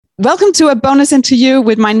Welcome to a bonus interview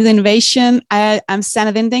with Minded Innovation. I'm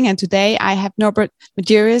Sanna Winding, and today I have Norbert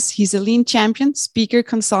Medeiros. He's a lean champion, speaker,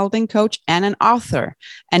 consulting coach, and an author.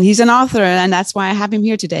 And he's an author, and that's why I have him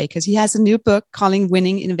here today, because he has a new book calling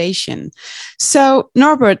Winning Innovation. So,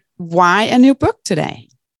 Norbert, why a new book today?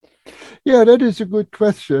 Yeah, that is a good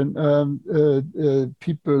question.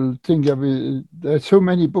 People think there's so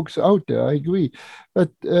many books out there. I agree,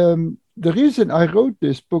 but the reason I wrote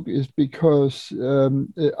this book is because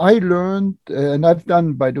I learned, and I've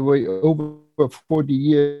done, by the way, over 40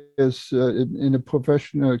 years in a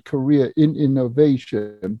professional career in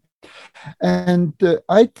innovation. And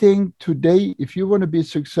I think today, if you want to be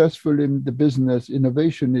successful in the business,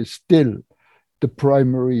 innovation is still the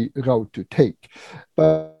primary route to take.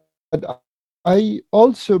 But I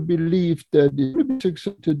also believe that if you want to be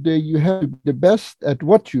successful today, you have to be the best at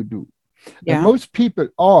what you do. Yeah. And most people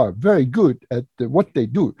are very good at what they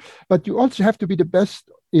do, but you also have to be the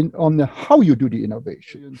best on how you do the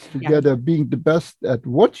innovation together, being the best at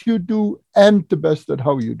what you do and the best at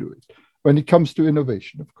how you do it when it comes to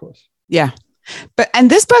innovation, of course. Yeah.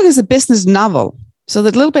 And this book is a business novel. So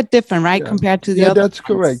that's a little bit different, right? Compared to the other. Yeah, that's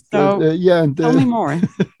correct. So tell me more.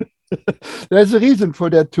 There's a reason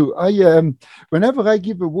for that too. Whenever I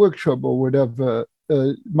give a workshop or whatever,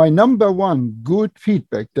 my number one good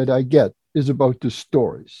feedback that I get is about the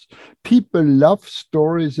stories. People love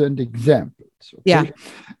stories and examples. Okay? Yeah.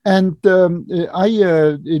 And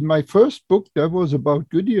in my first book, that was about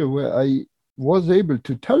Goodyear, where I was able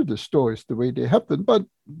to tell the stories the way they happened, but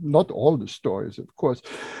not all the stories, of course.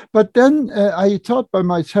 But then I thought by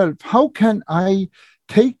myself, how can I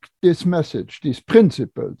take this message, these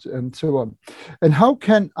principles, and so on, and how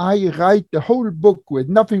can I write the whole book with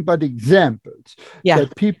nothing but examples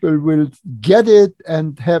that people will get it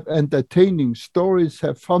and have entertaining stories,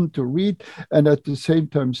 have fun to read, and at the same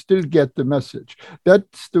time still get the message.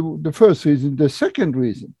 That's the first reason. The second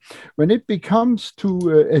reason, when it becomes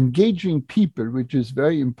to engaging people, which is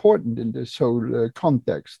very important in this whole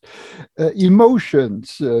context,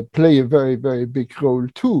 emotions play a very, very big role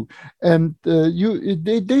too. And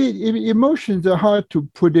emotions are hard to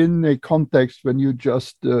put in a context when you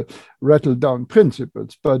just rattle down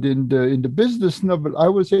principles. But in the business novel, I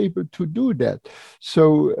was able to do that.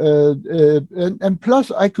 So and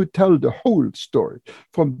plus, I could tell the whole story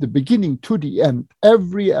from the beginning to the end.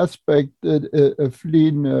 Every aspect of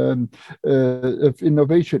lean, of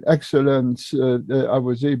innovation excellence, I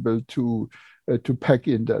was able to pack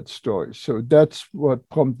in that story. So that's what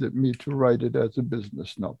prompted me to write it as a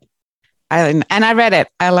business novel. And I read it.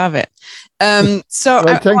 I love it. So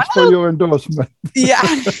thanks for your endorsement. Yeah.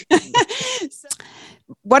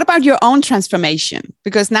 What about your own transformation?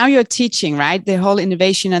 Because now you're teaching, right? The whole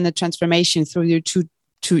innovation and the transformation through your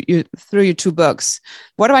two books.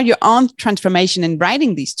 What about your own transformation in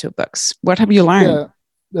writing these two books? What have you learned?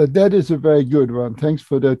 Yeah, that is a very good one. Thanks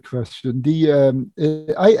for that question.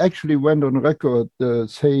 I actually went on record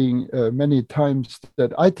saying many times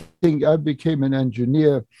that I think I became an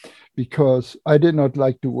engineer because I did not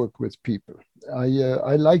like to work with people.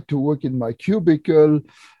 I like to work in my cubicle.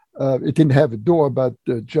 It didn't have a door, but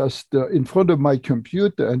just in front of my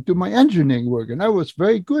computer and do my engineering work. And I was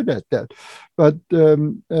very good at that. But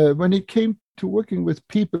when it came to working with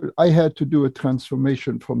people, I had to do a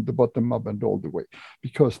transformation from the bottom up and all the way,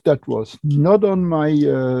 because that was not on my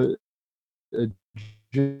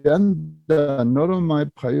agenda, not on my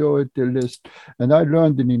priority list. And I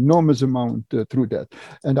learned an enormous amount through that.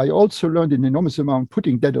 And I also learned an enormous amount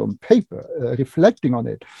putting that on paper, reflecting on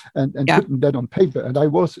it and putting that on paper. And I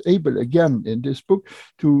was able, again, in this book,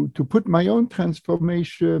 to put my own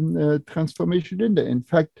transformation in there. In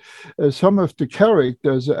fact, some of the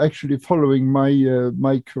characters are actually following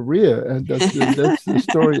my career. And that's the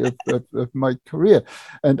story of my career.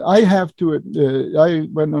 And I have to, I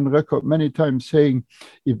went on record many times saying,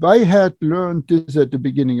 if I had learned this at the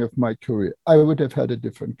beginning of my career, I would have had a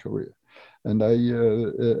different career. And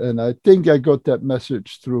I think I got that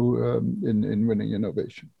message through in Winning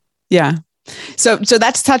Innovation. Yeah. So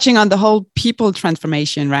that's touching on the whole people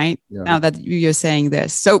transformation, right? Yeah. Now that you're saying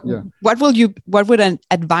this. So what would an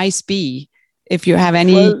advice be if you have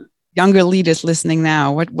any younger leaders listening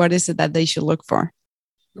now? What is it that they should look for?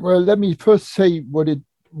 Well, let me first say what it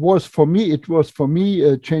was for me. It was for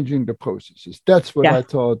me changing the processes. That's what I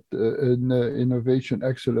thought innovation,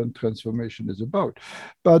 excellent transformation is about.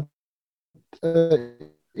 But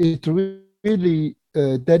it really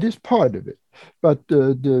that is part of it. But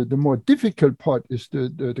the more difficult part is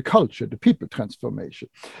the culture, the people transformation.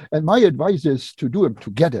 And my advice is to do them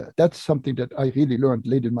together. That's something that I really learned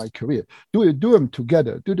late in my career. Do them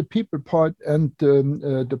together. Do the people part and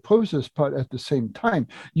the process part at the same time.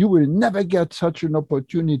 You will never get such an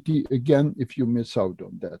opportunity again if you miss out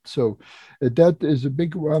on that. So that is a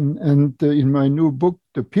big one. And in my new book,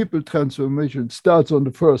 the people transformation starts on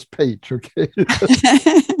the first page. Okay.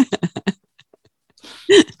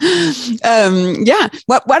 Yeah.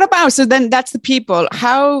 What about, so then that's the people.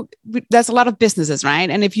 How, there's a lot of businesses, right?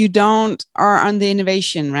 And if you don't are on the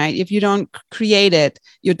innovation, right? If you don't create it,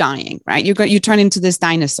 you're dying, right? You turn into this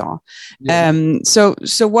dinosaur. Yeah. So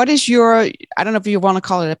what is your, I don't know if you want to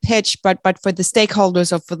call it a pitch, but for the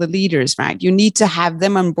stakeholders or for the leaders, right? You need to have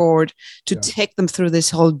them on board to take them through this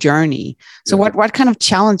whole journey. So what kind of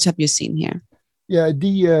challenge have you seen here? Yeah,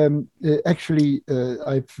 actually,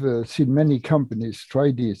 I've seen many companies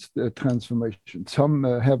try this transformation. Some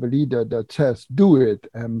have a leader that says, do it,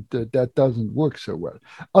 and that doesn't work so well.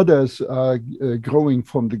 Others are growing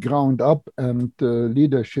from the ground up, and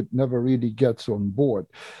leadership never really gets on board.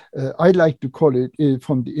 I like to call it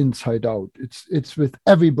from the inside out. It's with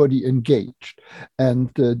everybody engaged.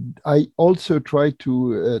 And I also try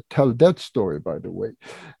to tell that story, by the way,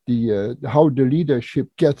 how the leadership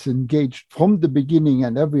gets engaged from the beginning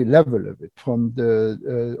and every level of it, from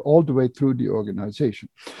the all the way through the organization.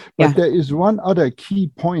 But there is one other key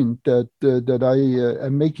point that I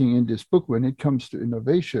am making in this book when it comes to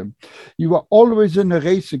innovation. You are always in a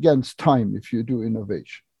race against time if you do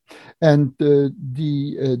innovation. And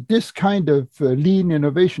this kind of lean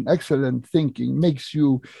innovation, excellent thinking makes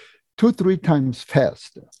you 2-3 times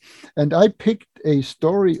faster. And I picked a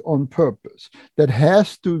story on purpose that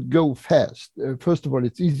has to go fast. First of all,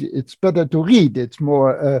 it's easy. It's better to read. It's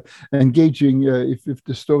more engaging. If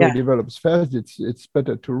the story develops fast, it's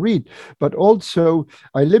better to read. But also,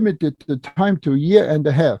 I limited the time to 1.5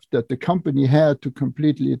 years that the company had to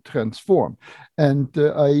completely transform. And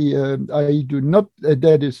I do not.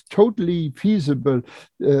 That is totally feasible,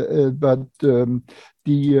 but.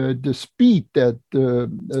 The speed that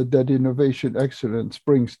innovation excellence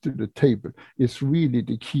brings to the table is really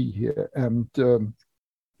the key here, and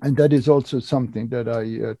that is also something that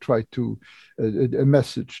I try to a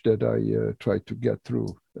message that I try to get through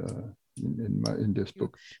in this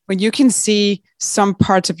book. When you can see some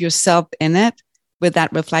parts of yourself in it with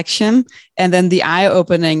that reflection, and then the eye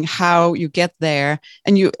opening how you get there,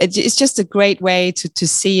 and it's just a great way to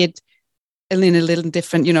see it in a little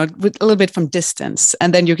different, with a little bit from distance.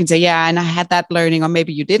 And then you can say, yeah, and I had that learning, or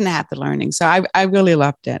maybe you didn't have the learning. So I really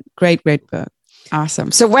loved it. Great book.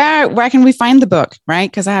 Awesome. So where can we find the book,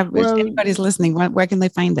 right? Because if anybody's listening, where can they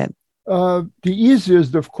find it? The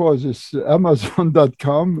easiest, of course, is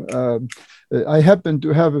Amazon.com. I happen to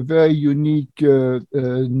have a very unique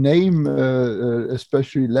name,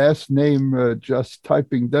 especially last name. Just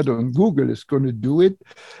typing that on Google is going to do it.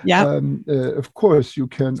 Yeah. Of course, you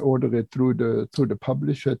can order it through the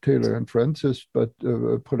publisher Taylor & Francis, but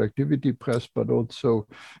Productivity Press. But also,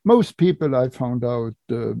 most people I found out,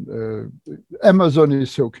 Amazon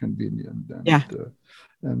is so convenient.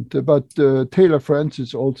 But Taylor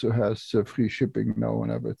Francis also has free shipping now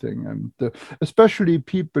and everything, and especially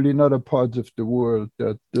people in other parts of the world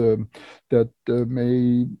that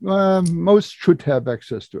most should have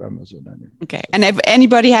access to Amazon anyway. Okay, and if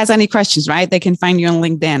anybody has any questions, right, they can find you on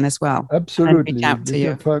LinkedIn as well. Absolutely, you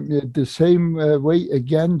can find me the same way.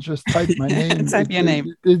 Again, just type my name. Type your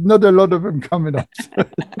name. There's not a lot of them coming up.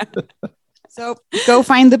 So go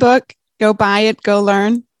find the book, go buy it, go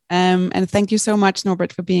learn. And thank you so much,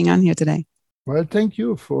 Norbert, for being on here today. Well, thank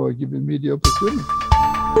you for giving me the opportunity.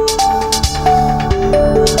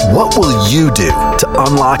 What will you do to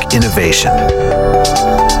unlock innovation?